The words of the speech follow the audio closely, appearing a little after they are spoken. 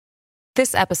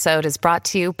This episode is brought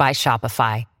to you by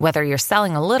Shopify. Whether you're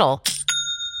selling a little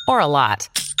or a lot,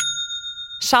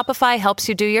 Shopify helps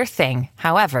you do your thing,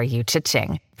 however you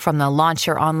cha-ching. From the launch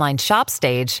your online shop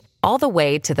stage, all the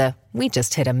way to the we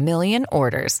just hit 1 million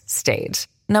orders stage.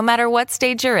 No matter what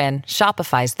stage you're in,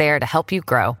 Shopify's there to help you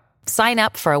grow. Sign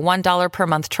up for a $1 per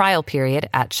month trial period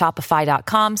at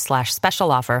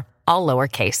shopify.com/special offer, all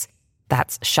lowercase.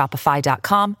 That's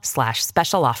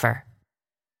shopify.com/special offer.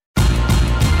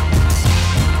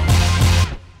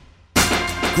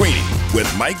 Greeny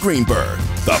with Mike Greenberg,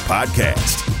 the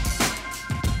podcast.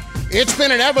 It's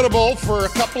been inevitable for a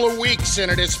couple of weeks,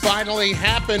 and it has finally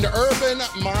happened. Urban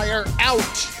Meyer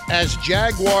out as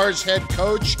Jaguars head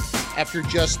coach after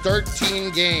just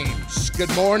 13 games.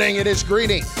 Good morning, it is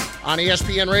Greeny on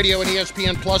ESPN Radio and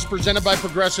ESPN Plus, presented by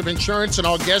Progressive Insurance, and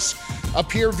all guests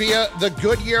appear via the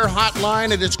Goodyear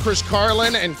hotline. It is Chris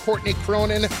Carlin and Courtney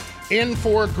Cronin in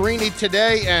for Greeny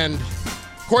today, and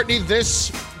Courtney,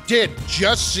 this did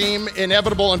just seem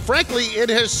inevitable, and frankly, it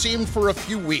has seemed for a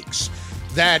few weeks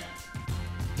that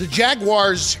the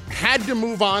Jaguars had to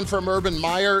move on from Urban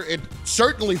Meyer. It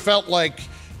certainly felt like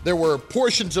there were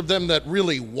portions of them that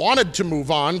really wanted to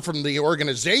move on from the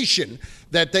organization,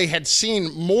 that they had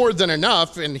seen more than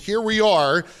enough, and here we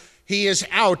are. He is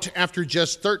out after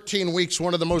just 13 weeks,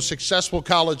 one of the most successful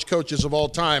college coaches of all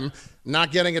time,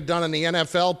 not getting it done in the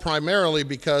NFL, primarily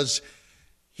because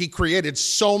he created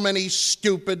so many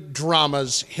stupid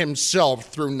dramas himself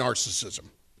through narcissism.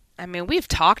 I mean, we've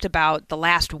talked about the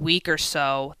last week or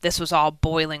so, this was all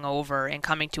boiling over and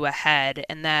coming to a head,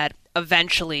 and that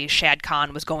eventually Shad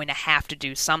Khan was going to have to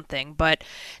do something. But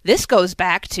this goes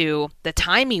back to the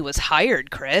time he was hired,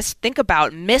 Chris. Think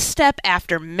about misstep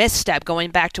after misstep,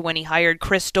 going back to when he hired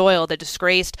Chris Doyle, the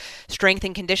disgraced strength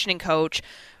and conditioning coach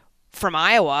from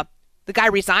Iowa. The guy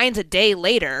resigns a day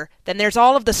later. Then there's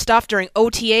all of the stuff during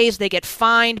OTAs. They get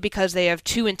fined because they have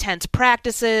too intense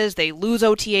practices. They lose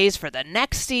OTAs for the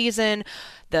next season.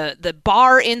 The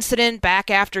bar incident back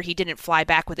after he didn't fly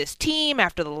back with his team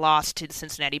after the loss to the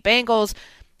Cincinnati Bengals.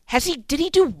 Did he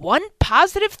do one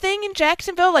positive thing in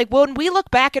Jacksonville? Like, when we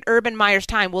look back at Urban Meyer's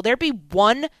time, will there be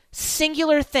one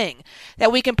singular thing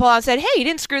that we can pull out and say, hey, you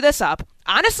didn't screw this up?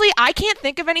 Honestly, I can't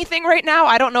think of anything right now.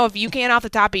 I don't know if you can off the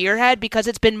top of your head, because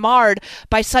it's been marred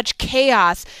by such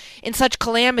chaos and such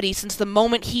calamity since the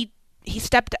moment he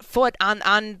stepped foot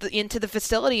into the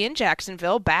facility in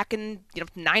Jacksonville back in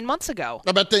 9 months ago.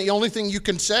 I bet the only thing you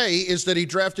can say is that he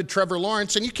drafted Trevor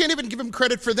Lawrence, and you can't even give him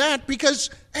credit for that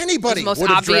because anybody would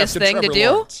have drafted Trevor Lawrence. It's the most obvious thing to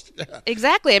do. Yeah.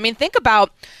 Exactly. I mean, think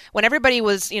about when everybody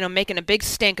was making a big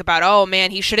stink about, oh man,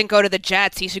 he shouldn't go to the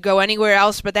Jets. He should go anywhere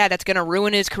else but that. That's going to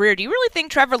ruin his career. Do you really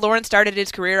think Trevor Lawrence started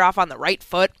his career off on the right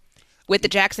foot with the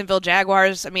Jacksonville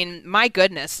Jaguars? I mean, my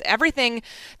goodness, everything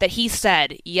that he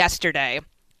said yesterday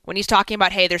when he's talking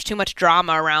about, hey, there's too much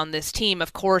drama around this team.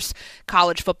 Of course,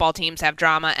 college football teams have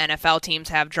drama, NFL teams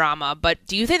have drama. But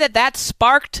do you think that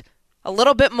sparked a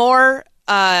little bit more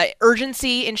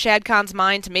urgency in Shad Khan's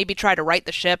mind to maybe try to right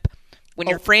the ship when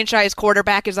your franchise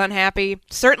quarterback is unhappy?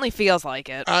 Certainly feels like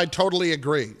it. I totally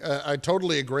agree.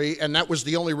 And that was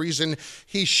the only reason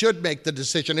he should make the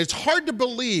decision. It's hard to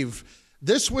believe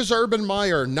this was Urban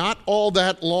Meyer not all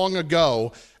that long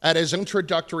ago at his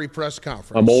introductory press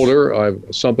conference. I'm older.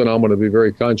 Something I'm going to be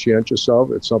very conscientious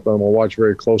of. It's something I'm going to watch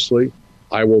very closely.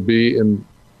 I will be in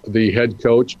the head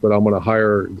coach, but I'm going to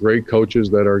hire great coaches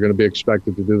that are going to be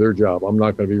expected to do their job. I'm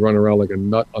not going to be running around like a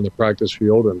nut on the practice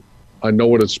field, and I know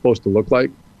what it's supposed to look like,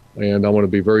 and I want to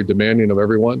be very demanding of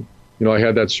everyone. I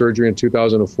had that surgery in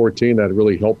 2014 that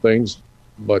really helped things.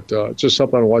 But it's just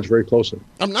something I watch very closely.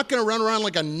 I'm not going to run around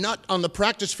like a nut on the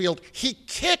practice field. He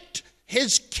kicked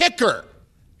his kicker.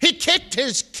 He kicked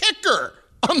his kicker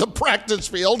on the practice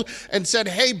field and said,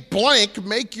 hey, blank,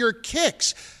 make your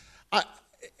kicks.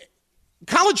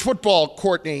 College football,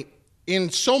 Courtney, in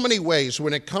so many ways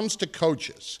when it comes to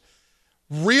coaches,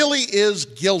 really is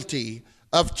guilty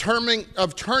of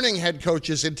turning head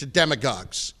coaches into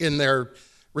demagogues in their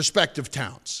respective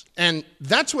towns. And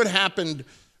that's what happened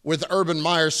with Urban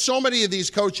Meyer. So many of these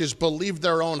coaches believed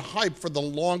their own hype for the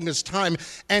longest time,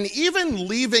 and even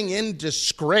leaving in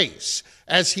disgrace,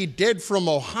 as he did from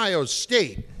Ohio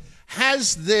State,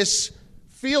 has this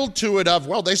feel to it of,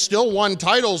 well, they still won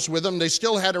titles with him. They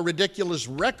still had a ridiculous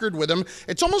record with him.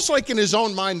 It's almost like in his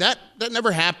own mind that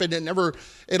never happened.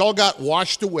 It all got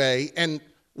washed away. And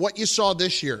what you saw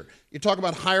this year, you talk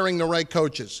about hiring the right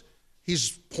coaches.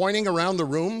 He's pointing around the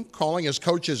room, calling his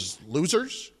coaches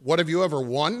losers. What have you ever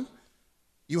won?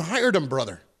 You hired them,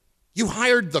 brother. You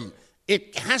hired them.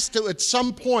 It has to, at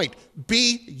some point,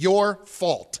 be your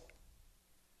fault.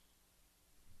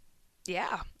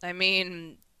 Yeah. I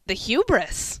mean, the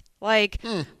hubris. Like,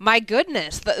 my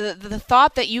goodness, the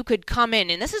thought that you could come in,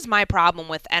 and this is my problem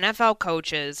with NFL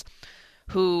coaches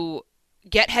who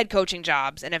get head coaching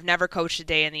jobs and have never coached a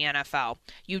day in the NFL.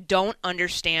 You don't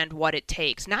understand what it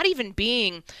takes. Not even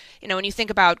being, when you think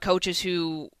about coaches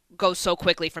who go so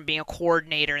quickly from being a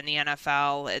coordinator in the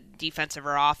NFL, defensive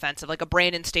or offensive, like a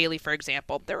Brandon Staley, for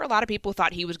example. There were a lot of people who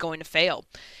thought he was going to fail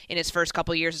in his first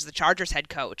couple of years as the Chargers head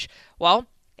coach. Well,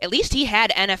 at least he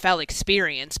had NFL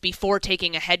experience before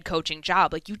taking a head coaching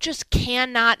job. Like, you just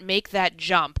cannot make that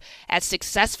jump as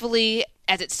successfully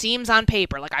as it seems on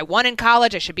paper. Like, I won in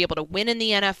college, I should be able to win in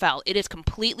the NFL. It is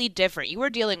completely different. You are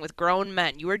dealing with grown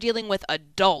men. You are dealing with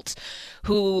adults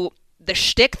who the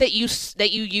shtick that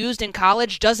you used in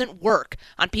college doesn't work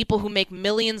on people who make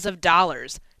millions of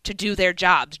dollars to do their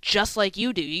jobs, just like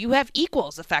you do. You have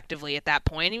equals, effectively, at that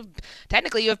point.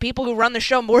 Technically, you have people who run the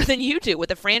show more than you do,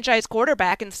 with a franchise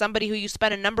quarterback and somebody who you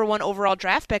spent a number 1 overall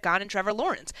draft pick on in Trevor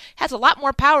Lawrence. Has a lot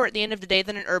more power at the end of the day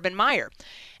than an Urban Meyer.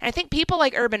 And I think people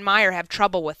like Urban Meyer have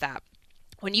trouble with that.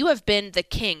 When you have been the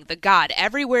king, the god,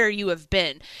 everywhere you have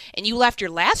been, and you left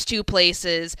your last 2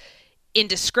 places in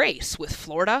disgrace with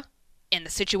Florida and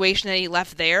the situation that he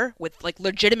left there with, like,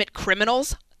 legitimate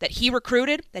criminals that he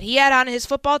recruited, that he had on his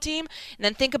football team, and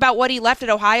then think about what he left at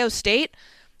Ohio State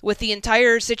with the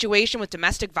entire situation with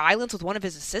domestic violence with one of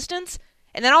his assistants,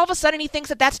 and then all of a sudden he thinks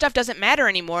that that stuff doesn't matter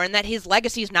anymore and that his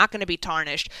legacy is not going to be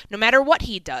tarnished no matter what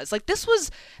he does. Like, this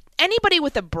was, anybody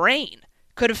with a brain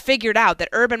could have figured out that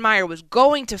Urban Meyer was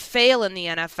going to fail in the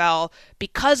NFL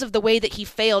because of the way that he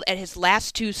failed at his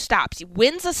last 2 stops. He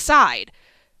wins aside.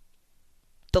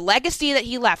 The legacy that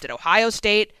he left at Ohio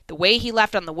State, the way he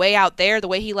left on the way out there, the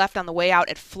way he left on the way out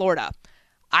at Florida,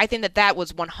 I think that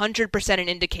was 100% an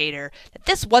indicator that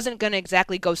this wasn't going to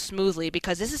exactly go smoothly,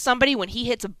 because this is somebody, when he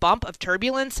hits a bump of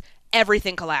turbulence,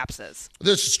 everything collapses.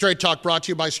 This is Straight Talk, brought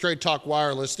to you by Straight Talk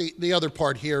Wireless. The other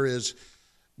part here is,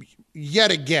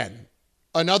 yet again,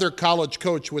 another college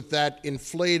coach with that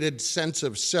inflated sense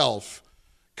of self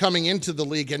coming into the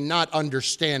league and not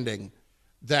understanding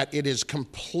that it is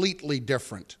completely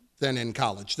different than in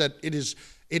college, that it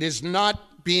is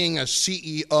not being a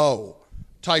CEO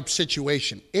type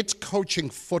situation. It's coaching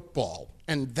football,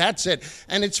 and that's it.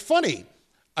 And it's funny,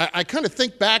 I kind of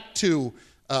think back to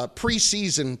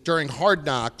preseason during Hard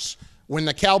Knocks when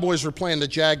the Cowboys were playing the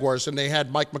Jaguars and they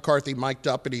had Mike McCarthy mic'd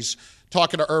up, and he's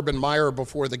talking to Urban Meyer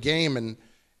before the game, and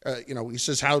he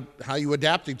says, how you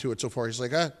adapting to it so far? He's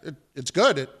like, it's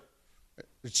good.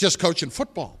 It's just coaching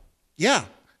football. Yeah,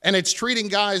 and it's treating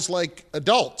guys like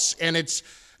adults, and it's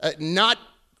not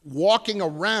walking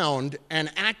around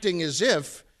and acting as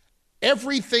if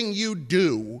everything you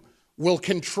do will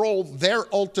control their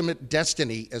ultimate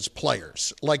destiny as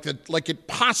players, like it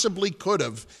possibly could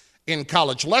have in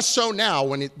college. Less so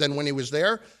now than when he was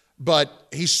there, but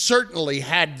he certainly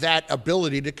had that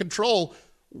ability to control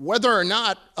whether or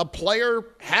not a player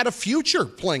had a future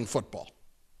playing football.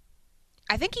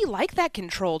 I think he liked that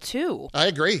control, too. I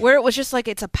agree. Where it was just like,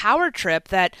 it's a power trip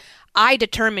that I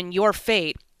determine your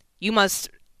fate. You must,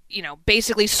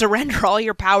 basically surrender all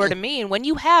your power to me. And when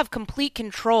you have complete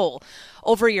control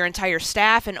over your entire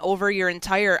staff and over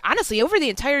the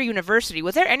entire university,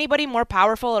 was there anybody more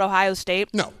powerful at Ohio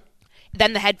State? No.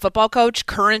 Than the head football coach,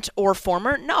 current or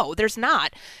former? No, there's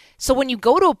not. So when you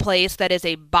go to a place that is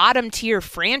a bottom-tier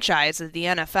franchise of the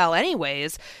NFL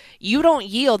anyways, you don't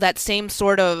yield that same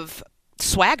sort of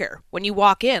swagger when you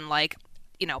walk in, like,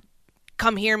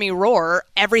 come hear me roar.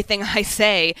 Everything I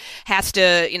say has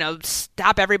to,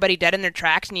 stop everybody dead in their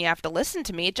tracks, and you have to listen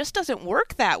to me. It just doesn't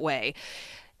work that way.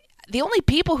 The only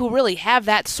people who really have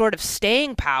that sort of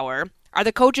staying power are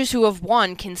the coaches who have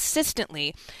won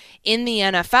consistently in the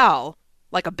NFL,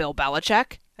 like a Bill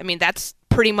Belichick. I mean, that's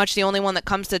pretty much the only one that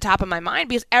comes to the top of my mind,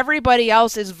 because everybody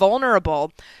else is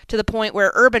vulnerable to the point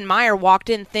where Urban Meyer walked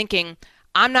in thinking,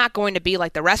 I'm not going to be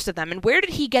like the rest of them. And where did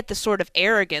he get the sort of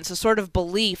arrogance, the sort of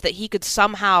belief that he could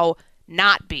somehow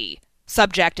not be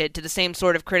subjected to the same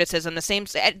sort of criticism, the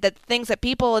things that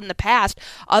people in the past,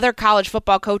 other college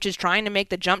football coaches trying to make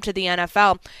the jump to the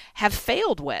NFL, have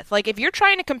failed with? Like, if you're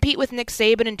trying to compete with Nick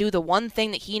Saban and do the one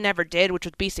thing that he never did, which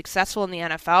would be successful in the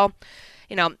NFL,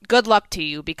 good luck to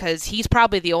you, because he's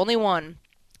probably the only one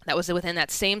that was within that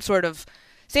same sort of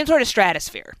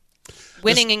stratosphere.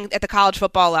 Winning at the college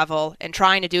football level and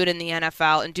trying to do it in the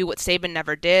NFL and do what Saban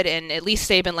never did, and at least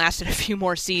Saban lasted a few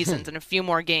more seasons and a few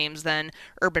more games than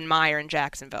Urban Meyer in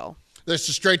Jacksonville. This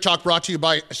is Straight Talk, brought to you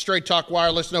by Straight Talk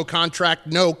Wireless. No contract,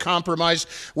 no compromise.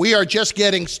 We are just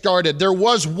getting started. There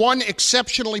was one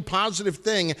exceptionally positive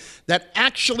thing that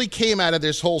actually came out of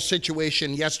this whole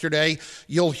situation yesterday.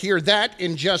 You'll hear that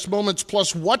in just moments.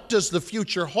 Plus, what does the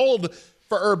future hold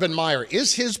for Urban Meyer?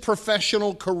 Is his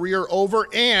professional career over?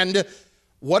 And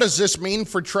what does this mean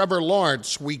for Trevor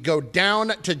Lawrence? We go down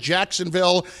to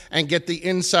Jacksonville and get the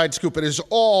inside scoop. It is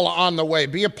all on the way.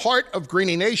 Be a part of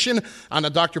Greeny Nation on the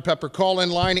Dr. Pepper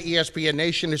call-in line. ESPN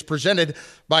Nation is presented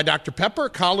by Dr. Pepper.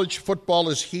 College football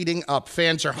is heating up.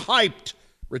 Fans are hyped.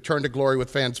 Return to glory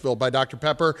with Fansville by Dr.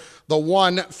 Pepper, the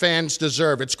one fans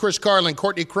deserve. It's Chris Carlin,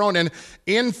 Courtney Cronin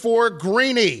in for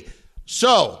Greeny.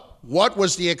 So, what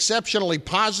was the exceptionally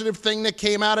positive thing that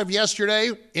came out of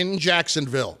yesterday in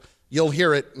Jacksonville? You'll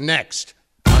hear it next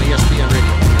on ESPN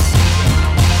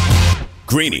Radio.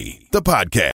 Greeny, the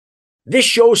podcast. This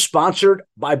show is sponsored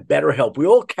by BetterHelp. We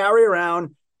all carry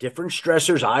around different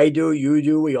stressors. I do, you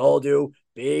do, we all do,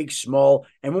 big, small.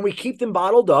 And when we keep them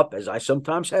bottled up, as I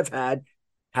sometimes have had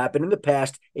happen in the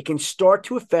past, it can start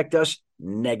to affect us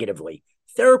negatively.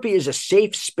 Therapy is a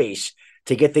safe space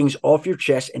to get things off your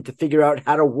chest and to figure out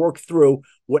how to work through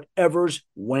whatever's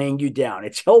weighing you down.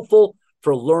 It's helpful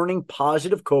for learning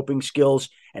positive coping skills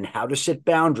and how to set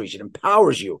boundaries. It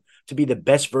empowers you to be the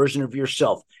best version of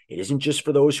yourself. It isn't just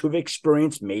for those who have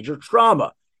experienced major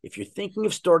trauma. If you're thinking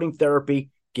of starting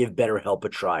therapy, give BetterHelp a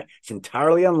try. It's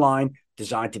entirely online,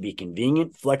 designed to be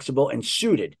convenient, flexible, and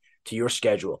suited to your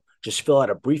schedule. Just fill out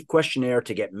a brief questionnaire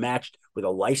to get matched with a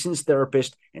licensed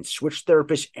therapist and switch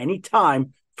therapists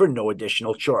anytime for no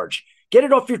additional charge. Get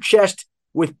it off your chest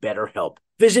with BetterHelp.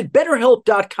 Visit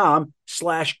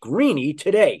BetterHelp.com/Greeny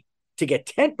today to get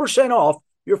 10% off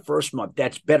your first month.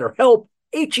 That's BetterHelp,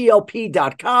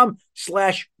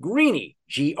 HELP.com/Greeny,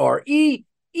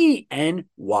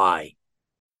 GREENY.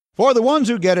 For the ones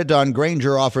who get it done,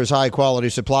 Grainger offers high-quality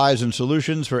supplies and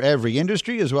solutions for every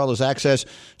industry, as well as access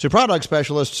to product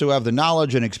specialists who have the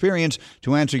knowledge and experience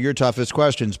to answer your toughest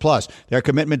questions. Plus, their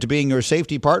commitment to being your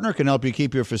safety partner can help you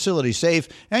keep your facility safe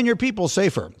and your people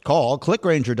safer. Call,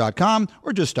 clickgrainger.com,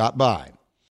 or just stop by.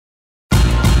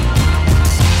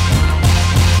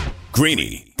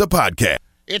 Greeny, the podcast.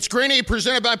 It's Greeny,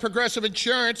 presented by Progressive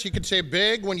Insurance. You can save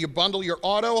big when you bundle your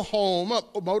auto, home,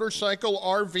 motorcycle,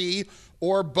 RV,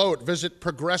 or boat. Visit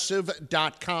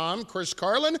Progressive.com. Chris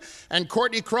Carlin and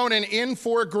Courtney Cronin in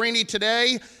for Greeny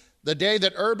today, the day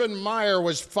that Urban Meyer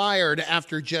was fired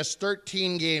after just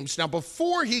 13 games. Now,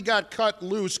 before he got cut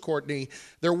loose, Courtney,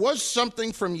 there was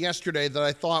something from yesterday that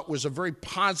I thought was a very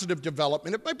positive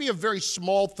development. It might be a very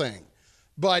small thing,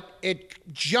 but it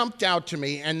jumped out to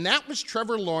me, and that was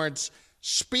Trevor Lawrence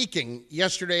speaking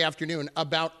yesterday afternoon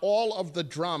about all of the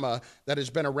drama that has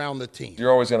been around the team.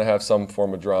 You're always going to have some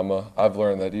form of drama. I've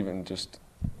learned that even just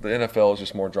the NFL is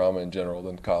just more drama in general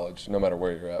than college, no matter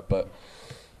where you're at. But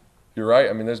you're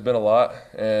right. I mean, there's been a lot.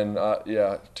 And,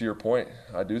 yeah, to your point,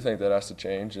 I do think that has to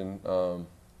change. And,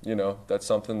 that's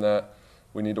something that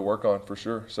we need to work on for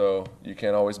sure. So you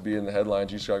can't always be in the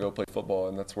headlines. You just got to go play football,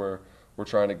 and that's where we're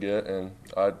trying to get. And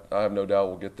I have no doubt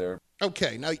we'll get there.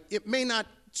 Okay, now it may not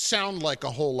sound like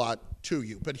a whole lot to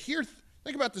you, but here,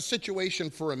 think about the situation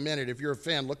for a minute if you're a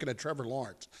fan looking at Trevor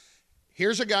Lawrence.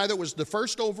 Here's a guy that was the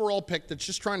first overall pick that's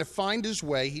just trying to find his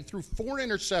way. He threw 4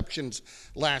 interceptions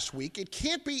last week. It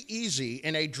can't be easy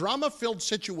in a drama-filled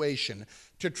situation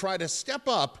to try to step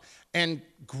up and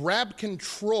grab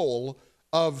control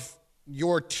of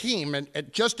your team, and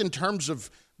just in terms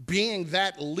of being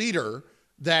that leader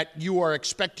that you are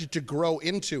expected to grow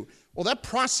into. Well, that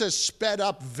process sped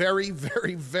up very,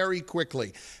 very, very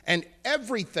quickly. And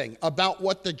everything about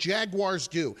what the Jaguars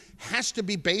do has to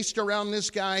be based around this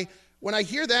guy. When I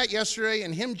hear that yesterday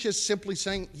and him just simply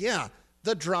saying, yeah,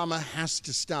 the drama has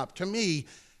to stop, to me,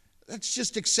 that's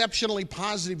just exceptionally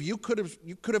positive. You could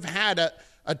have had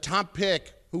a top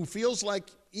pick who feels like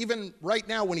even right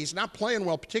now when he's not playing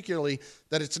well particularly,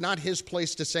 that it's not his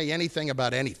place to say anything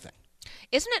about anything.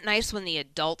 Isn't it nice when the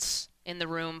adults in the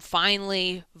room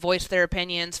finally voice their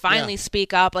opinions, finally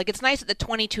speak up? Like, it's nice that the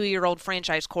 22-year-old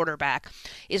franchise quarterback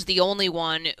is the only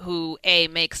one who, A,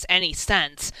 makes any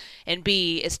sense, and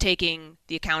B, is taking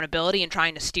the accountability and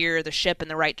trying to steer the ship in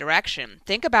the right direction.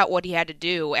 Think about what he had to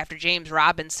do after James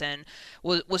Robinson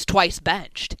was twice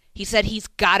benched. He said he's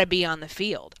got to be on the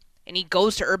field. And he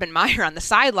goes to Urban Meyer on the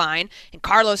sideline, and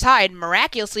Carlos Hyde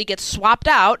miraculously gets swapped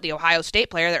out, the Ohio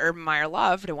State player that Urban Meyer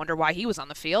loved. I wonder why he was on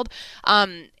the field.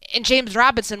 And James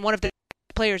Robinson, one of the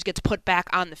players, gets put back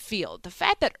on the field. The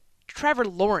fact that Trevor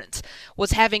Lawrence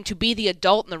was having to be the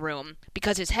adult in the room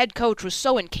because his head coach was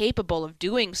so incapable of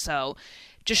doing so,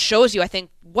 just shows you, I think,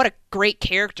 what a great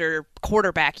character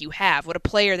quarterback you have, what a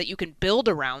player that you can build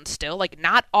around still. Like,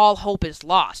 not all hope is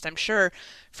lost. I'm sure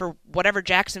for whatever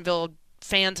Jacksonville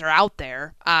fans are out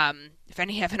there, if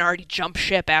any haven't already jumped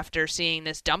ship after seeing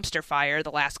this dumpster fire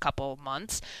the last couple of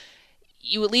months,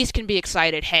 you at least can be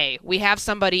excited. Hey, we have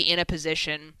somebody in a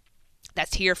position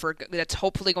that's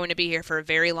hopefully going to be here for a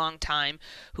very long time,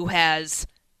 who is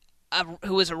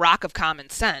a rock of common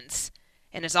sense,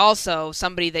 and is also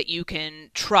somebody that you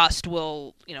can trust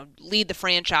will, lead the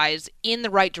franchise in the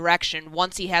right direction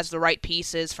once he has the right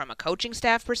pieces from a coaching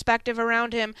staff perspective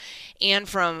around him and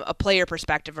from a player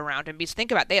perspective around him. Because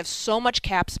think about it, they have so much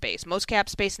cap space, most cap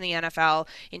space in the NFL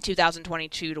in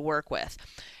 2022 to work with.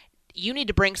 You need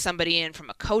to bring somebody in from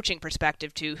a coaching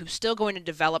perspective, too, who's still going to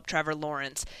develop Trevor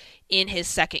Lawrence in his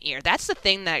second year. That's the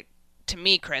thing that, to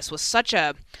me, Chris, was such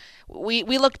a... We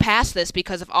looked past this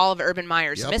because of all of Urban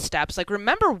Meyer's missteps. Like,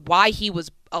 remember why he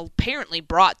was apparently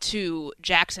brought to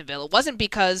Jacksonville. It wasn't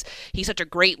because he's such a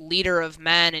great leader of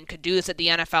men and could do this at the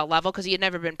NFL level, because he had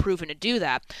never been proven to do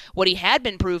that. What he had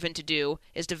been proven to do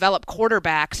is develop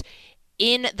quarterbacks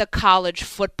in the college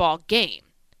football game.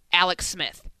 Alex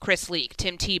Smith, Chris Leak,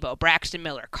 Tim Tebow, Braxton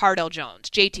Miller, Cardell Jones,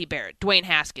 J.T. Barrett, Dwayne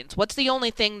Haskins. What's the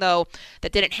only thing, though,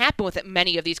 that didn't happen with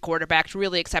many of these quarterbacks,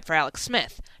 really, except for Alex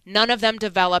Smith? None of them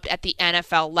developed at the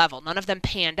NFL level. None of them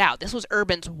panned out. This was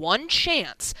Urban's one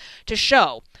chance to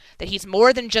show that he's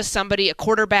more than just a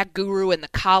quarterback guru in the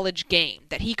college game,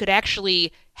 that he could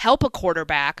actually help a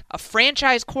quarterback, a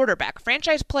franchise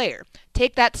player,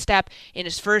 take that step in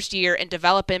his first year and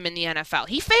develop him in the NFL.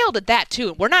 He failed at that,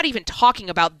 too. We're not even talking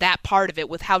about that part of it,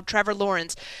 with how Trevor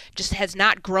Lawrence just has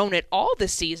not grown at all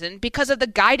this season because of the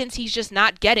guidance he's just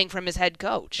not getting from his head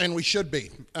coach. And we should be,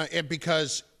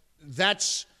 because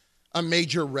that's a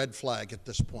major red flag at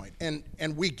this point.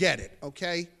 And we get it,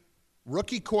 okay?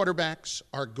 Rookie quarterbacks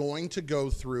are going to go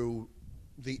through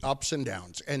the ups and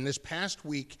downs. And this past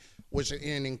week was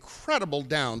an incredible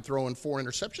down, throwing 4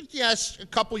 interceptions. Yes, a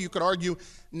couple you could argue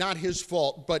not his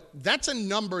fault, but that's a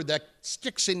number that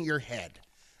sticks in your head.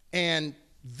 And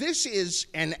this is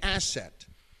an asset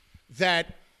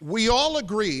that we all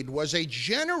agreed was a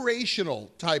generational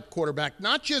type quarterback,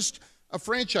 not just a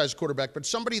franchise quarterback, but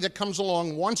somebody that comes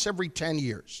along once every 10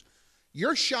 years.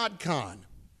 You're Shad Khan,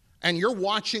 and you're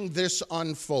watching this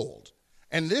unfold,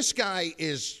 and this guy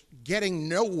is getting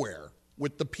nowhere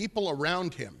with the people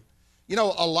around him.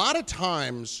 A lot of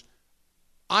times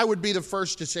I would be the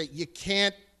first to say you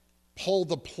can't pull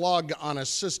the plug on a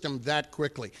system that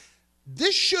quickly.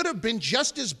 This should have been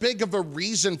just as big of a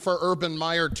reason for Urban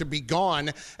Meyer to be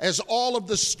gone as all of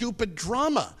the stupid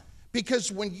drama.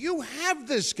 Because when you have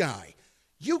this guy,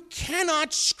 you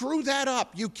cannot screw that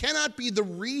up. You cannot be the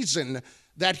reason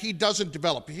that he doesn't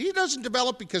develop. If he doesn't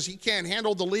develop because he can't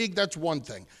handle the league, that's one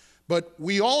thing. But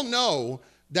we all know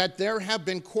that there have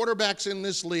been quarterbacks in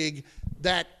this league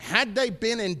that, had they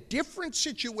been in different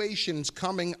situations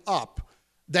coming up,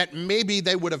 that maybe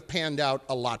they would have panned out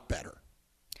a lot better.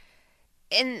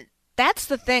 And that's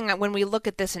the thing when we look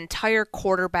at this entire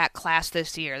quarterback class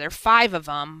this year. There are 5 of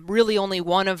them. Really only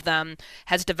one of them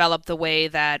has developed the way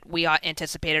that we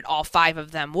anticipated all 5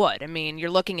 of them would. I mean,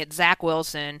 you're looking at Zach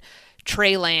Wilson,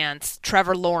 Trey Lance,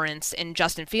 Trevor Lawrence, and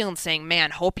Justin Fields saying,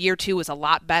 man, hope year 2 is a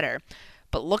lot better.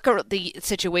 But look at the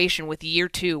situation with year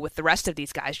 2 with the rest of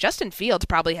these guys. Justin Fields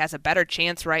probably has a better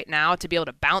chance right now to be able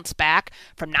to bounce back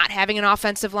from not having an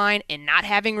offensive line and not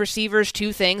having receivers,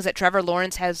 2 things that Trevor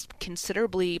Lawrence has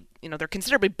considerably, they're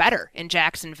considerably better in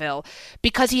Jacksonville,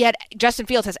 because Justin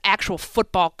Fields has actual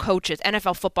football coaches,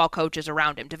 NFL football coaches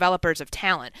around him, developers of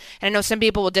talent. And I know some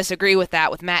people will disagree with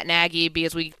that with Matt Nagy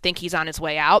because we think he's on his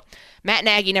way out. Matt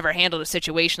Nagy never handled a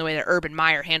situation the way that Urban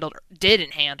Meyer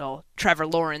didn't handle Trevor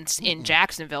Lawrence in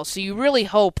Jacksonville. So you really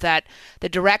hope that the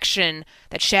direction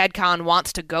that Shad Khan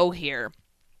wants to go here,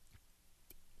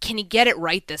 can he get it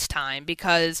right this time?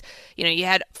 Because, you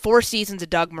had 4 seasons of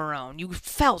Doug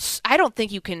Marrone. I don't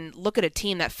think you can look at a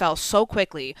team that fell so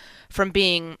quickly from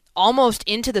being almost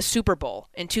into the Super Bowl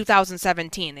in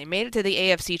 2017. They made it to the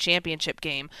AFC Championship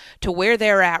game, to where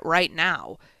they're at right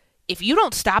now. If you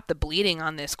don't stop the bleeding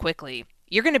on this quickly,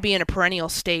 you're going to be in a perennial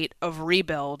state of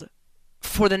rebuild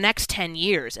for the next 10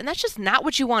 years. And that's just not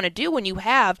what you want to do when you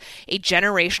have a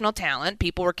generational talent.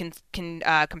 People were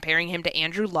comparing him to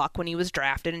Andrew Luck when he was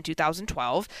drafted in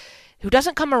 2012, who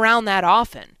doesn't come around that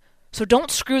often. So don't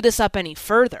screw this up any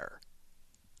further.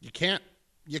 You can't.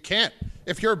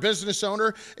 If you're a business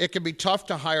owner, it can be tough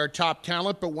to hire top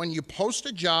talent, but when you post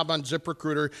a job on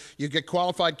ZipRecruiter, you get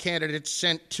qualified candidates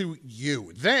sent to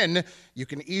you. Then you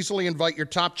can easily invite your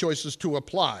top choices to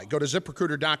apply. Go to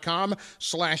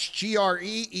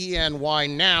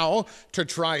ZipRecruiter.com/GREENY now to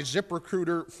try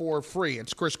ZipRecruiter for free.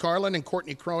 It's Chris Carlin and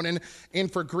Courtney Cronin in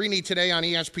for Greeny today on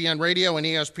ESPN Radio and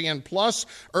ESPN Plus.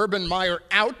 Urban Meyer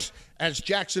out as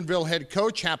Jacksonville head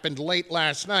coach, happened late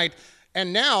last night.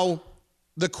 And now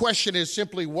the question is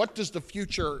simply, what does the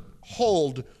future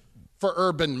hold for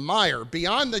Urban Meyer?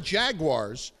 Beyond the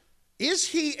Jaguars, is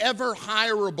he ever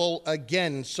hireable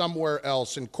again somewhere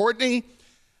else? And Courtney,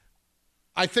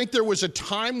 I think there was a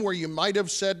time where you might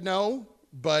have said no,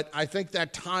 but I think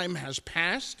that time has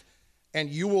passed, and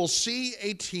you will see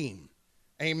a team,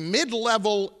 a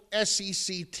mid-level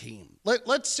SEC team.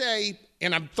 Let's say,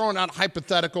 and I'm throwing out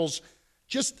hypotheticals,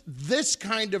 just this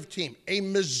kind of team, a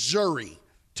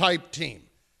Missouri-type team,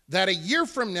 that a year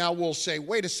from now will say,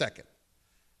 wait a second,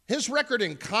 his record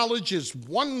in college is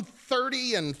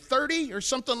 130-30 or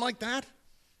something like that,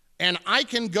 and I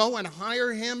can go and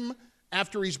hire him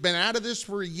after he's been out of this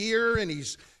for a year and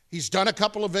he's done a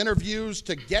couple of interviews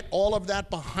to get all of that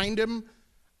behind him.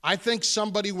 I think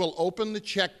somebody will open the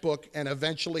checkbook and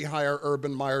eventually hire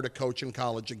Urban Meyer to coach in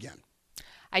college again.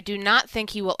 I do not think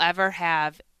he will ever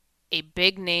have a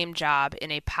big name job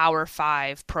in a Power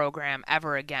 5 program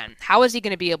ever again. How is he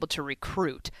going to be able to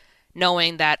recruit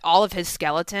knowing that all of his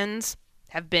skeletons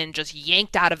have been just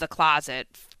yanked out of the closet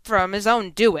from his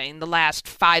own doing the last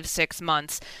 5-6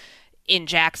 months in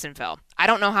Jacksonville? I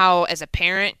don't know how, as a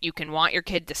parent, you can want your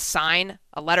kid to sign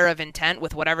a letter of intent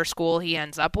with whatever school he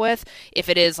ends up with if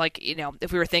it is like,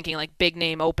 if we were thinking like big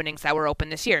name openings that were open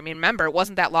this year. I mean, remember, it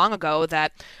wasn't that long ago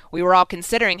that we were all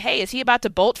considering, hey, is he about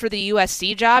to bolt for the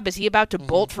USC job? Is he about to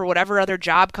bolt for whatever other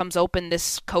job comes open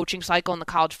this coaching cycle in the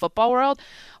college football world?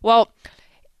 Well,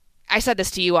 I said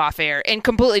this to you off air in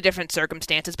completely different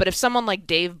circumstances, but if someone like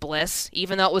Dave Bliss,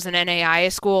 even though it was an NAIA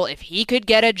school, if he could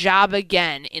get a job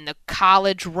again in the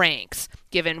college ranks,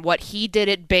 given what he did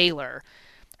at Baylor,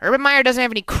 Urban Meyer doesn't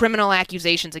have any criminal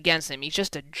accusations against him. He's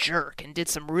just a jerk and did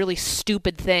some really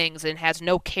stupid things and has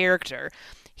no character.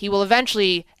 He will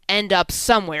eventually end up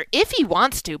somewhere if he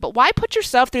wants to, but why put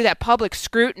yourself through that public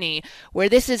scrutiny where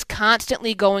this is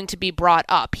constantly going to be brought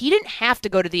up? He didn't have to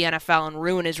go to the NFL and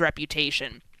ruin his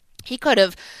reputation. He could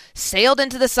have sailed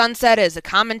into the sunset as a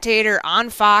commentator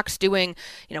on Fox doing,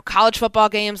 college football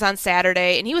games on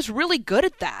Saturday, and he was really good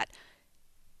at that.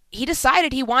 He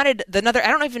decided he wanted I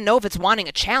don't even know if it's wanting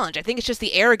a challenge. I think it's just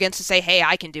the arrogance to say, hey,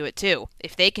 I can do it too.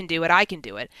 If they can do it, I can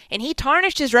do it. And he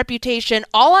tarnished his reputation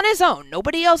all on his own.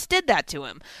 Nobody else did that to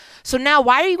him. So now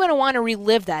why are you going to want to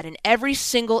relive that in every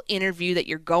single interview that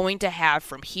you're going to have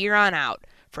from here on out?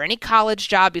 For any college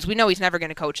job, because we know he's never going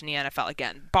to coach in the NFL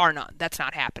again, bar none. That's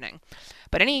not happening.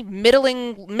 But any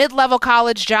mid-level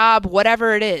college job,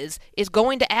 whatever it is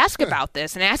going to ask about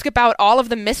this and ask about all of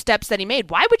the missteps that he made.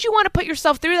 Why would you want to put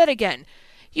yourself through that again?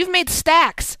 You've made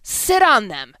stacks. Sit on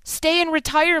them. Stay in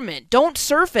retirement. Don't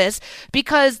surface,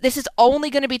 because this is only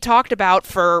going to be talked about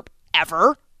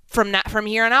forever from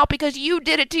here on out because you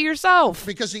did it to yourself.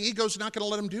 Because the ego's not going to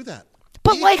let him do that.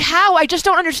 But how? I just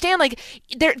don't understand.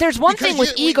 There's one thing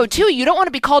with ego too. You don't want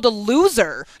to be called a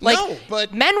loser. No,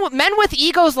 but men with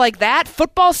egos like that,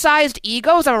 football-sized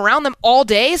egos, I'm around them all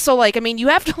day. So you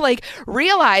have to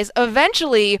realize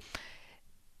eventually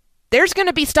there's going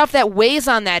to be stuff that weighs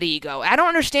on that ego. I don't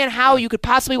understand how you could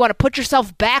possibly want to put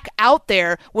yourself back out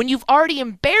there when you've already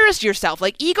embarrassed yourself.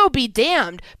 Ego be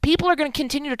damned. People are going to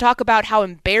continue to talk about how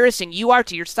embarrassing you are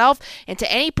to yourself and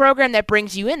to any program that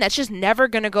brings you in. That's just never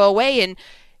going to go away. And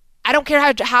I don't care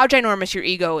how ginormous your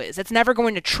ego is. It's never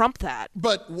going to trump that.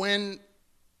 But when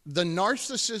the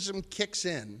narcissism kicks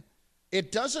in,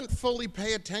 it doesn't fully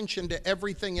pay attention to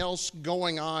everything else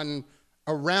going on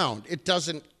around. It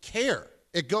doesn't care.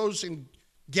 It goes and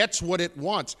gets what it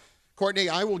wants. Courtney,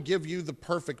 I will give you the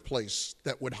perfect place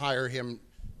that would hire him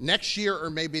next year or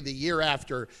maybe the year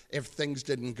after if things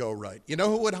didn't go right. You know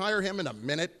who would hire him in a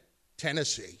minute?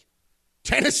 Tennessee.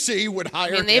 Tennessee would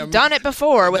hire him. They've done it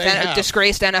before with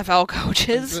disgraced NFL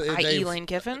coaches, i.e. Lane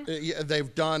Kiffin.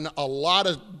 They've done a lot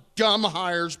of dumb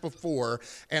hires before,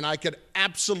 and I could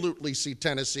absolutely see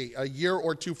Tennessee a year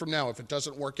or two from now, if it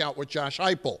doesn't work out with Josh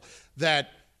Heupel, that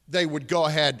they would go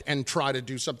ahead and try to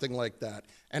do something like that.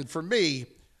 And for me,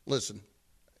 listen,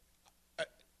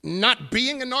 not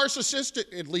being a narcissist,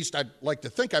 at least I'd like to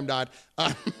think I'm not,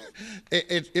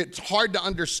 it's hard to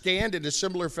understand in a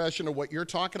similar fashion of what you're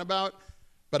talking about,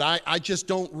 but I just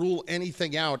don't rule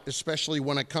anything out, especially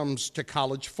when it comes to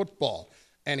college football.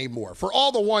 anymore. For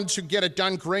all the ones who get it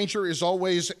done, Grainger is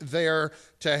always there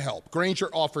to help. Grainger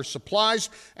offers supplies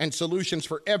and solutions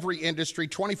for every industry,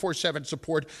 24/7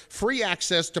 support, free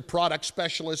access to product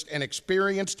specialists, and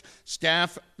experienced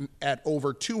staff at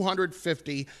over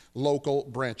 250 local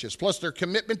branches. Plus, their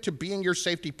commitment to being your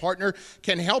safety partner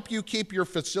can help you keep your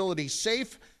facility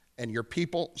safe and your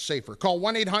people safer. Call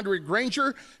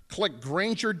 1-800-GRAINGER, click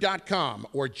Grainger.com,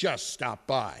 or just stop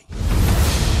by.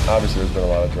 Obviously, there's been a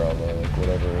lot of drama, like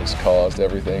whatever has caused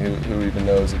everything. Who even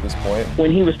knows at this point?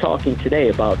 When he was talking today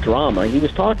about drama, he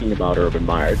was talking about Urban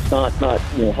Meyer. It's not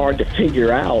hard to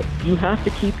figure out. You have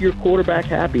to keep your quarterback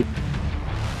happy.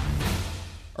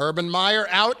 Urban Meyer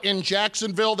out in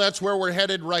Jacksonville. That's where we're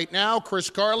headed right now. Chris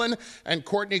Carlin and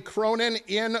Courtney Cronin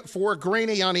in for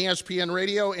Greeny on ESPN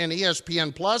Radio and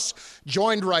ESPN Plus.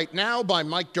 Joined right now by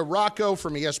Mike DiRocco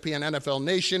from ESPN NFL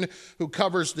Nation, who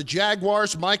covers the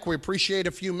Jaguars. Mike, we appreciate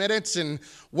a few minutes. And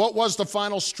what was the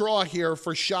final straw here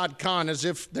for Shad Khan, as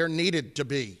if there needed to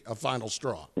be a final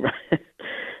straw?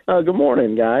 Good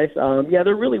morning, guys.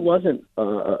 There really wasn't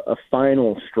a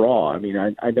final straw. I mean,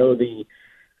 I know the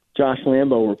Josh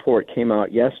Lambo report came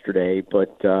out yesterday,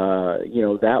 but,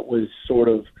 that was sort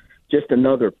of just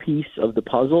another piece of the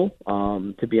puzzle.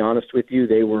 To be honest with you,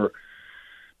 they were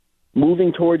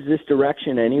moving towards this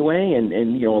direction anyway, and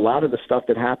a lot of the stuff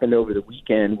that happened over the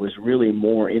weekend was really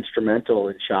more instrumental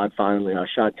in Shad Khan,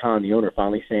 the owner,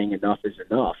 finally saying enough is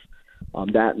enough.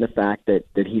 That and the fact that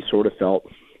he sort of felt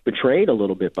betrayed a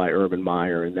little bit by Urban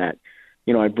Meyer, and that,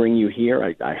 I bring you here,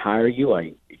 I hire you,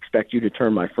 I expect you to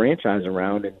turn my franchise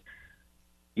around, and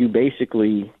you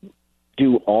basically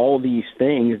do all these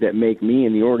things that make me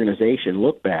and the organization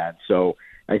look bad. So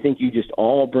I think you just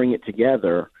all bring it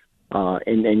together,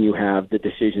 and then you have the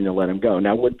decision to let him go.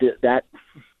 Now, would that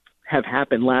have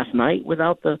happened last night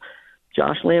without the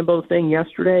Josh Lambo thing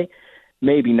yesterday?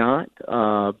 Maybe not,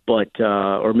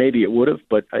 or maybe it would have,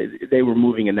 but they were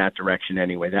moving in that direction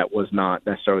anyway. That was not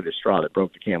necessarily the straw that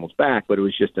broke the camel's back, but it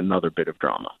was just another bit of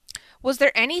drama. Was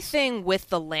there anything with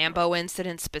the Lambo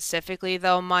incident specifically,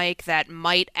 though, Mike, that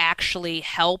might actually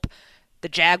help the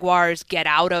Jaguars get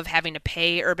out of having to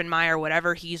pay Urban Meyer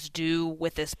whatever he's due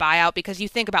with this buyout? Because you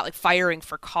think about firing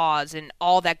for cause and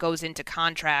all that goes into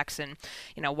contracts, and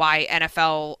why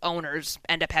NFL owners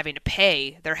end up having to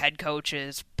pay their head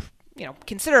coaches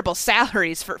considerable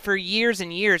salaries for years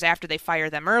and years after they fire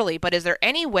them early. But is there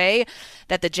any way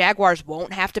that the Jaguars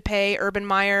won't have to pay Urban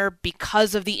Meyer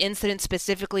because of the incident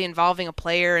specifically involving a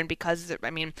player, and because,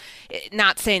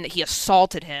 not saying that he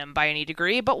assaulted him by any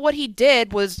degree, but what he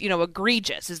did was,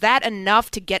 egregious. Is that enough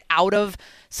to get out of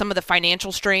some of the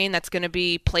financial strain that's going to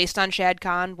be placed on Shad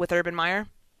Khan with Urban Meyer?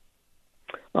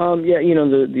 The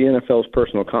NFL's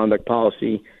personal conduct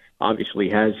policy obviously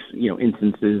has,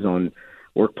 instances on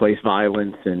workplace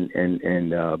violence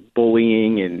and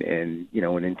bullying and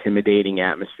an intimidating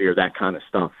atmosphere, that kind of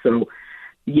stuff. So,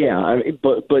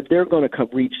 but they're going to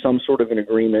reach some sort of an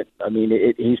agreement. I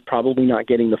mean, he's probably not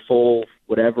getting the full,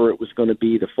 whatever it was going to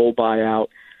be, the full buyout,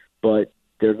 but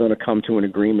they're going to come to an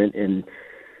agreement and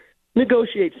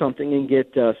negotiate something and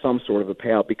get some sort of a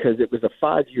payout, because it was a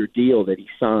 5-year deal that he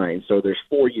signed. So there's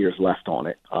 4 years left on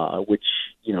it, which,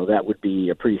 that would be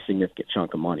a pretty significant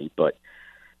chunk of money. But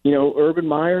Urban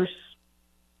Meyer's,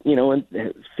 and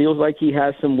it feels like he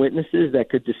has some witnesses that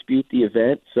could dispute the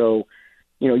event. So,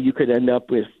 you could end up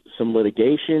with some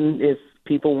litigation if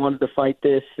people wanted to fight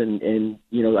this. And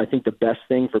I think the best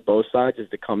thing for both sides is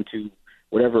to come to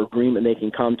whatever agreement they can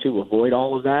come to, avoid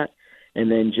all of that, and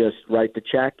then just write the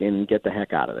check and get the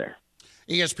heck out of there.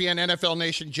 ESPN NFL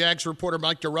Nation Jags reporter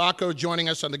Mike DiRocco joining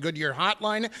us on the Goodyear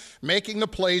Hotline, making the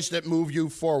plays that move you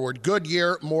forward.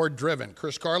 Goodyear, more driven.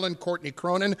 Chris Carlin, Courtney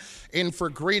Cronin in for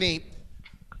Greeny.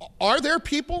 Are there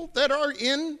people that are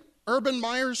in Urban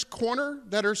Meyer's corner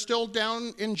that are still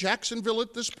down in Jacksonville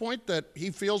at this point that he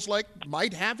feels like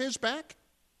might have his back?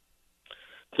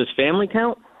 Does family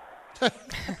count?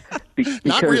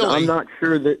 Not really. I'm not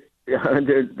sure that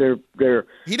they're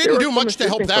he didn't do much to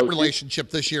help that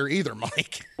relationship this year either,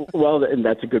 Mike. Well, and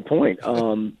that's a good point.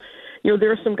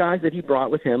 There are some guys that he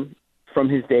brought with him from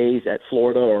his days at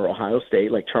Florida or Ohio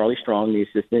State, like Charlie Strong, the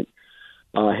assistant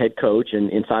head coach and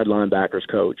inside linebackers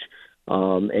coach,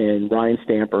 and Ryan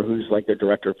Stamper, who's like the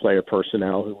director of player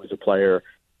personnel, who was a player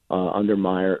under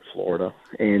Meyer at Florida,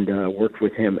 and worked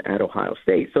with him at Ohio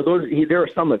State. So there are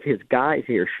some of his guys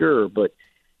here, sure, but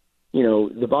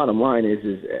the bottom line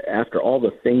is after all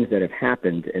the things that have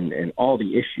happened and all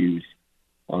the issues,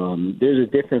 there's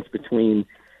a difference between,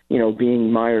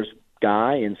 being Meyer's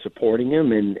guy and supporting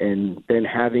him and then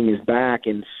having his back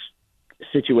in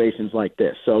situations like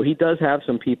this. So he does have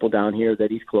some people down here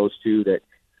that he's close to that,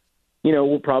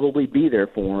 will probably be there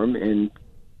for him.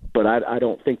 But I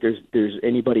don't think there's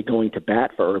anybody going to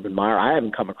bat for Urban Meyer. I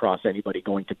haven't come across anybody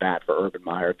going to bat for Urban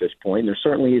Meyer at this point. There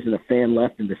certainly isn't a fan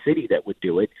left in the city that would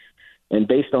do it. And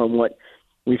based on what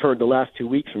we've heard the last 2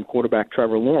 weeks from quarterback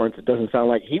Trevor Lawrence, it doesn't sound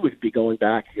like he would be going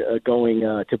to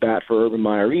bat for Urban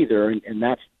Meyer either. And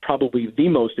that's probably the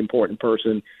most important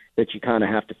person that you kind of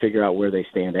have to figure out where they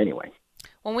stand anyway.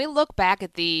 When we look back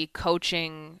at the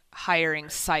coaching hiring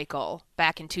cycle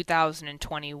back in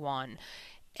 2021,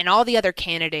 and all the other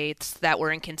candidates that were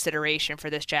in consideration for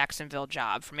this Jacksonville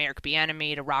job, from Eric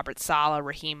Bieniemy to Robert Saleh,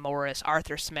 Raheem Morris,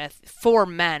 Arthur Smith, 4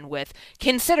 men with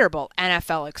considerable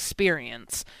NFL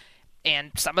experience.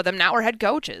 And some of them now are head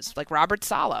coaches, like Robert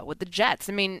Saleh with the Jets.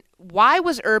 I mean, why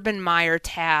was Urban Meyer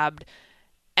tabbed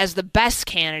as the best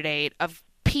candidate of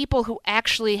people who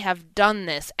actually have done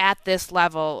this at this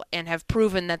level and have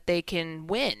proven that they can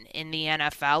win in the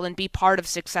NFL and be part of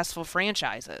successful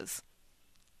franchises?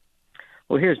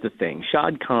 Well, here's the thing.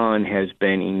 Shad Khan has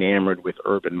been enamored with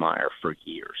Urban Meyer for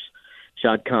years.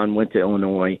 Shad Khan went to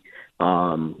Illinois,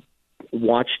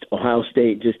 watched Ohio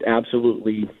State just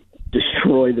absolutely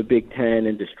destroy the Big Ten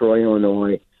and destroy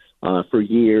Illinois for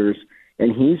years,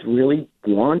 and he's really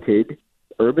wanted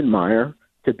Urban Meyer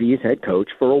to be his head coach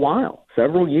for a while,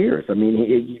 several years. I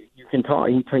mean, you can talk.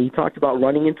 He talked about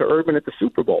running into Urban at the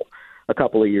Super Bowl a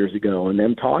couple of years ago, and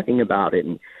them talking about it,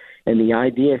 and the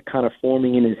idea kind of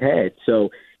forming in his head. So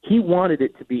he wanted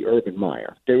it to be Urban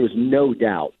Meyer. There was no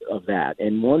doubt of that.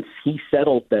 And once he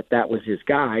settled that was his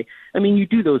guy, I mean, you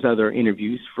do those other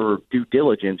interviews for due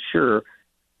diligence, sure,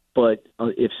 but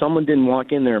if someone didn't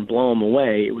walk in there and blow him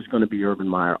away, it was going to be Urban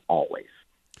Meyer always.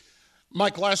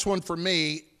 Mike, last one for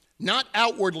me. Not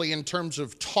outwardly in terms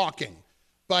of talking,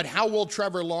 but how will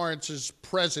Trevor Lawrence's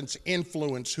presence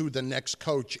influence who the next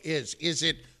coach is? Is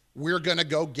it we're going to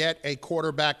go get a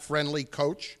quarterback-friendly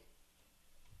coach?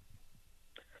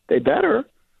 They better.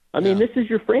 I mean, this is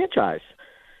your franchise.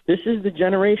 This is the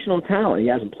generational talent. He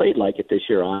hasn't played like it this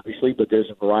year, obviously, but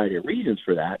there's a variety of reasons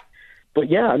for that. But,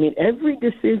 yeah, I mean, every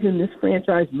decision this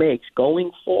franchise makes going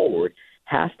forward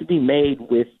has to be made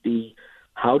with the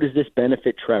how does this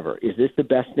benefit Trevor? Is this the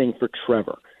best thing for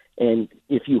Trevor? And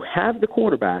if you have the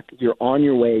quarterback, you're on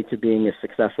your way to being a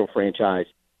successful franchise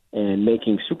and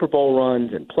making Super Bowl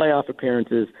runs and playoff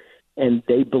appearances, and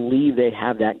they believe they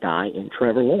have that guy in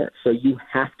Trevor Lawrence. So you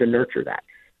have to nurture that.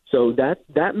 So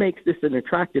that makes this an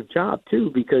attractive job, too,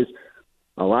 because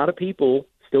a lot of people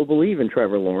still believe in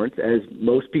Trevor Lawrence, as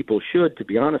most people should, to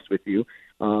be honest with you,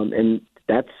 and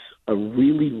that's a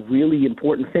really, really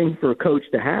important thing for a coach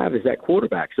to have is that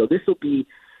quarterback. So this will be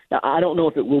 – I don't know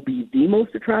if it will be the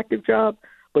most attractive job,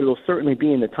 but it'll certainly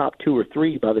be in the top 2 or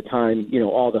 3 by the time,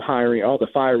 all the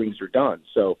firings are done.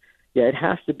 So, yeah, it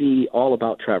has to be all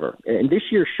about Trevor. And this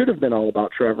year should have been all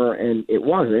about Trevor, and it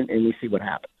wasn't, and we see what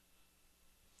happened.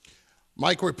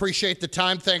 Mike, we appreciate the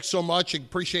time. Thanks so much. And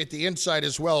appreciate the insight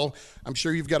as well. I'm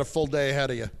sure you've got a full day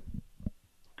ahead of you.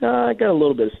 I got a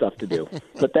little bit of stuff to do,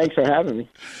 but thanks for having me.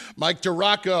 Mike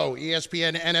DiRocco,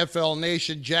 ESPN NFL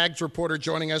Nation Jags reporter,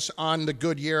 joining us on the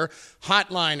Goodyear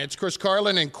Hotline. It's Chris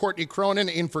Carlin and Courtney Cronin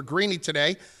in for Greeny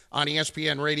today on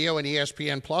ESPN Radio and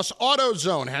ESPN Plus.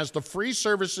 AutoZone has the free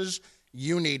services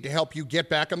you need to help you get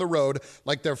back on the road,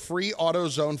 like their free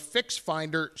AutoZone Fix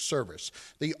Finder service.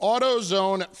 The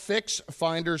AutoZone Fix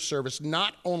Finder service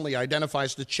not only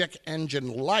identifies the check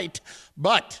engine light,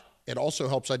 but it also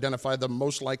helps identify the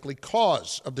most likely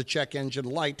cause of the check engine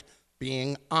light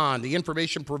being on. The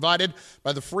information provided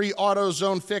by the free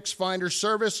AutoZone Fix Finder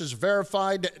service is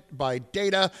verified by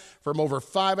data from over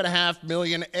 5.5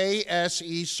 million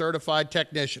ASE certified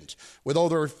technicians. With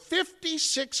over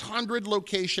 5,600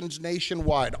 locations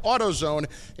nationwide, AutoZone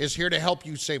is here to help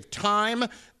you save time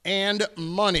and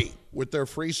money with their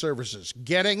free services.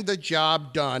 Getting the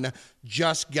job done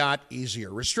just got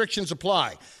easier. Restrictions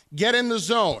apply. Get in the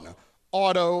zone.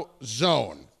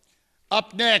 AutoZone.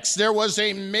 Up next, there was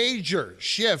a major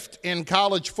shift in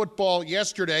college football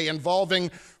yesterday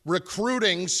involving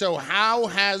recruiting. So how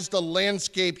has the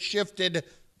landscape shifted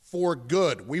for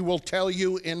good? We will tell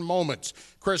you in moments.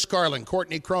 Chris Carlin,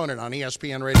 Courtney Cronin on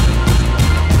ESPN Radio.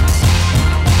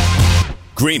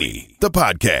 Greeny, the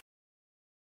podcast.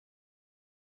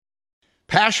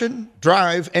 Passion,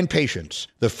 drive, and patience.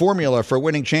 The formula for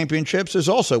winning championships is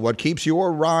also what keeps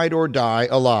your ride or die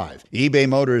alive. eBay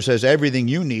Motors has everything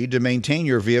you need to maintain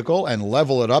your vehicle and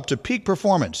level it up to peak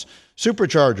performance.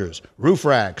 superchargers, roof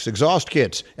racks, exhaust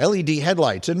kits, LED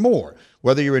headlights, and more.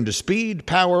 Whether you're into speed,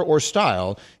 power, or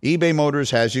style, eBay Motors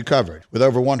has you covered. With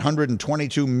over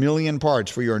 122 million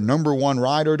parts for your number one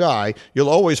ride or die, you'll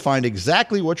always find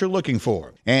exactly what you're looking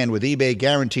for. And with eBay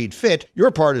Guaranteed Fit,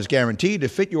 your part is guaranteed to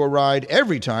fit your ride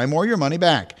every time or your money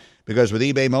back. Because with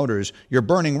eBay Motors, you're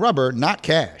burning rubber, not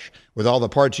cash. With all the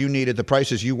parts you need at the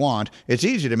prices you want, it's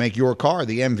easy to make your car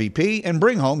the MVP and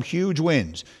bring home huge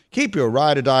wins. Keep your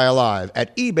ride or die alive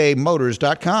at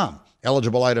ebaymotors.com.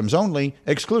 Eligible items only.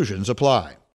 Exclusions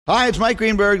apply. Hi, it's Mike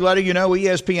Greenberg letting you know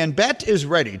ESPN Bet is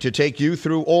ready to take you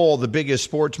through all the biggest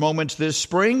sports moments this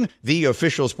spring. The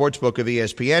official sportsbook of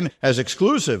ESPN has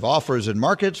exclusive offers and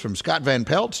markets from Scott Van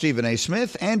Pelt, Stephen A.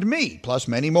 Smith, and me, plus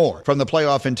many more. From the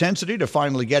playoff intensity to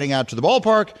finally getting out to the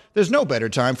ballpark, there's no better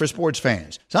time for sports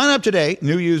fans. Sign up today.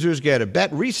 New users get a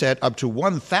bet reset up to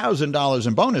 $1,000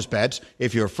 in bonus bets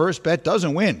if your first bet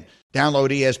doesn't win. Download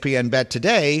ESPN Bet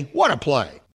today. What a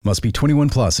play. Must be 21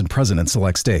 plus and present in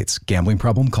select states. Gambling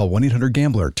problem? Call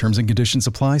 1-800-GAMBLER. Terms and conditions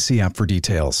apply. See app for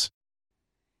details.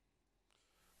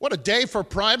 What a day for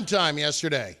primetime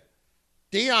yesterday.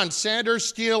 Deion Sanders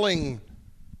stealing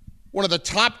one of the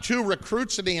top 2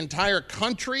 recruits in the entire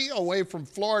country away from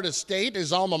Florida State,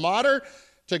 his alma mater,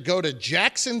 to go to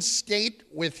Jackson State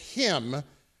with him.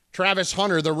 Travis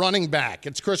Hunter, the running back.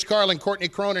 It's Chris Carlin, Courtney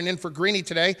Cronin in for Greeny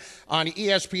today on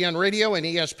ESPN Radio and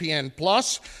ESPN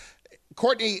Plus.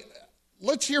 Courtney,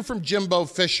 let's hear from Jimbo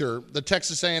Fisher, the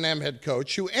Texas A&M head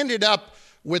coach, who ended up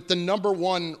with the number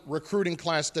 1 recruiting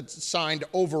class that signed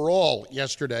overall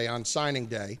yesterday on signing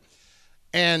day.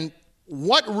 And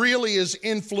what really is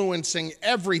influencing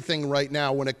everything right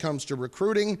now when it comes to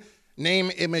recruiting,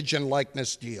 name, image, and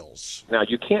likeness deals? Now,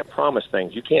 you can't promise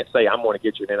things. You can't say, I'm going to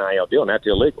get you an NIL deal, and that's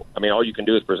illegal. I mean, all you can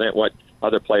do is present what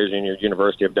other players in your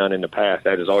university have done in the past.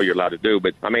 That is all you're allowed to do.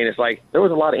 But, I mean, it's like there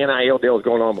was a lot of NIL deals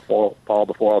going on before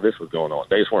all this was going on.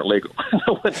 They just weren't legal.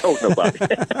 No one told nobody.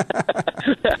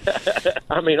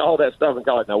 I mean, all that stuff in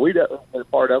college. Now, we don't are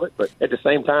part of it, but at the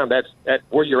same time, that's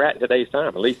where you're at in today's time.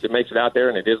 At least it makes it out there,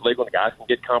 and it is legal, and the guys can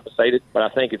get compensated. But I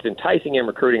think it's enticing in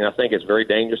recruiting. I think it's very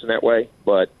dangerous in that way.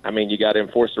 But, I mean, you got to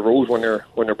enforce the rules when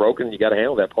they're broken. You got to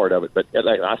handle that part of it. But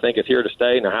I think it's here to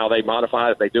stay. Now, how they modify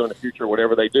it, if they do in the future,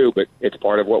 whatever they do, but it's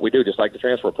part of what we do, just like the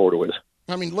transfer portal is.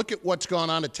 I mean, look at what's gone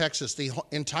on at Texas. The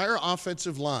entire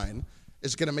offensive line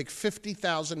is going to make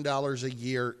 $50,000 a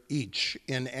year each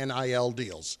in NIL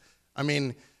deals. I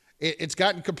mean, it's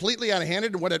gotten completely out of hand.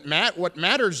 And what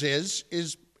matters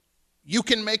is you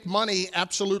can make money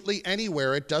absolutely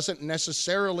anywhere. It doesn't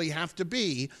necessarily have to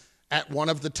be at one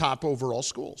of the top overall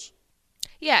schools.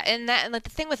 Yeah, and like the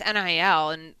thing with NIL,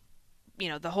 and you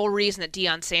know, the whole reason that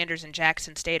Deion Sanders and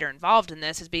Jackson State are involved in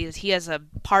this is because he has a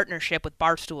partnership with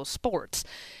Barstool Sports.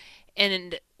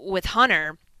 And with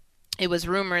Hunter, it was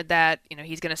rumored that, you know,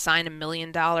 he's going to sign $1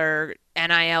 million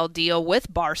NIL deal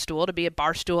with Barstool to be a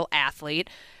Barstool athlete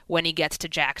when he gets to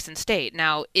Jackson State.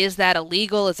 Now, is that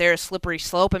illegal? Is there a slippery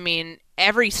slope? I mean,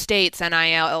 every state's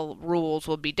NIL rules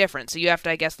will be different. So you have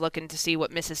to, I guess, look into see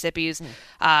what Mississippi's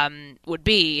would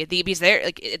be. Because they're,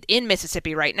 like, in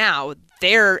Mississippi right now,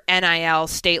 their NIL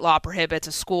state law prohibits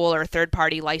a school or a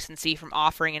third-party licensee from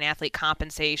offering an athlete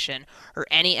compensation or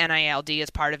any NIL deal as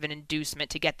part of an inducement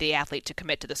to get the athlete to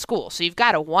commit to the school. So you've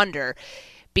got to wonder,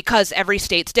 because every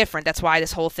state's different, that's why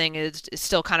this whole thing is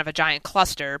still kind of a giant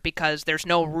cluster, because there's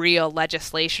no real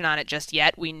legislation on it just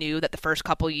yet. We knew that the first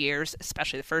couple years,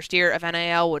 especially the first year of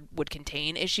NIL, would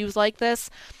contain issues like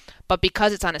this. But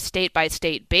because it's on a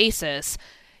state-by-state basis,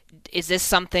 is this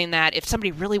something that if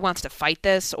somebody really wants to fight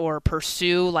this or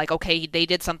pursue, like, okay, they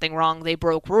did something wrong, they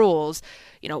broke rules,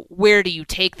 you know, where do you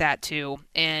take that to?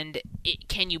 And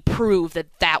can you prove that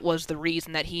that was the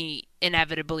reason that he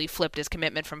inevitably flipped his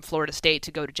commitment from Florida State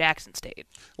to go to Jackson State?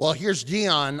 Well, here's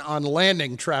Deion on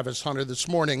landing Travis Hunter this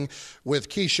morning with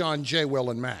Keyshawn, J.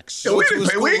 Will, and Max. Yo, we ain't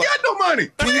got no money.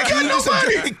 We ain't got no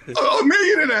money. $1.5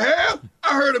 million.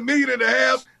 I heard $1.5 million.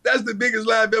 That's the biggest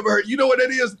lie I've ever heard. You know what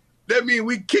that is? That means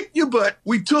we kicked your butt.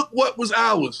 We took what was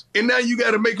ours. And now you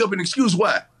got to make up an excuse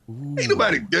why. Ain't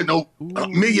nobody get no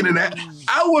 $1.5 million.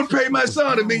 I wouldn't pay my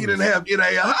son $1.5 million.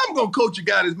 How I'm going to coach a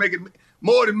guy that's making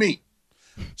more than me?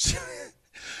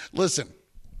 Listen,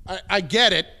 I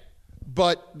get it,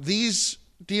 but these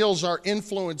deals are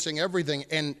influencing everything.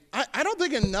 And I don't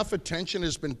think enough attention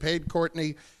has been paid,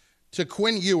 Courtney, to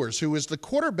Quinn Ewers, who is the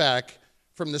quarterback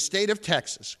from the state of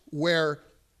Texas, where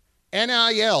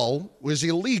NIL was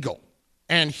illegal.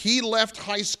 And he left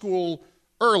high school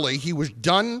early. He was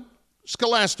done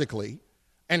scholastically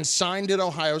and signed at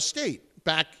Ohio State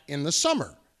back in the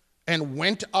summer and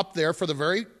went up there for the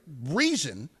very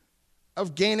reason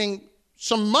of gaining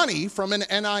some money from an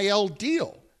NIL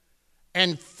deal.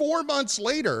 And 4 months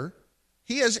later,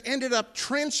 he has ended up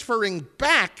transferring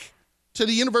back to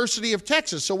the University of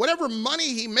Texas. So whatever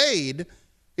money he made,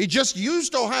 he just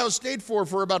used Ohio State for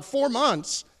about 4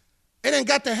 months and then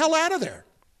got the hell out of there.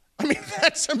 I mean,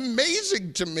 that's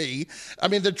amazing to me. I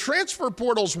mean, the transfer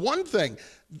portal's one thing.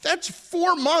 That's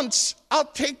 4 months. I'll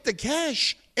take the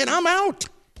cash, and I'm out.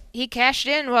 He cashed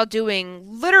in while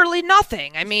doing literally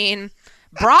nothing. I mean,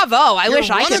 bravo. I wish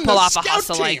I could pull off a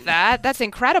hustle like that. That's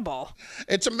incredible.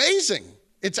 It's amazing.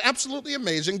 It's absolutely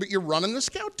amazing, but you're running the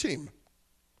scout team.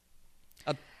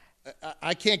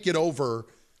 I can't get over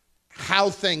how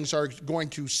things are going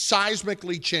to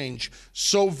seismically change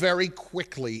so very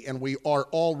quickly, and we are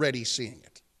already seeing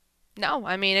it. No,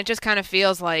 I mean, it just kind of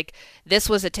feels like this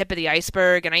was a tip of the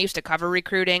iceberg, and I used to cover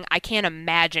recruiting. I can't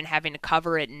imagine having to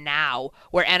cover it now,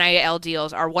 where NIL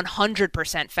deals are 100%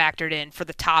 factored in for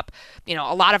the top,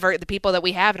 a lot of the people that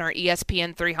we have in our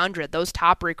ESPN 300, those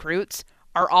top recruits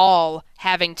are all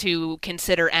having to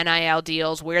consider NIL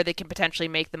deals, where they can potentially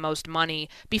make the most money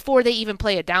before they even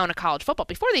play a down of college football,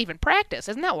 before they even practice.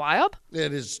 Isn't that wild?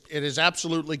 It is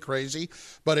absolutely crazy,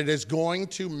 but it is going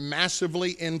to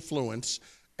massively influence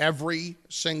every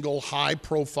single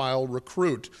high-profile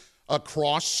recruit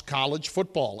across college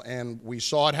football. And we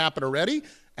saw it happen already,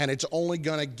 and it's only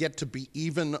going to get to be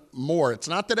even more. It's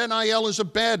not that NIL is a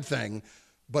bad thing,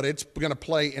 but it's going to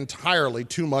play entirely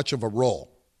too much of a role.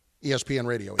 ESPN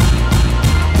Radio.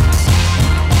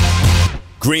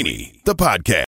 Greeny, the podcast.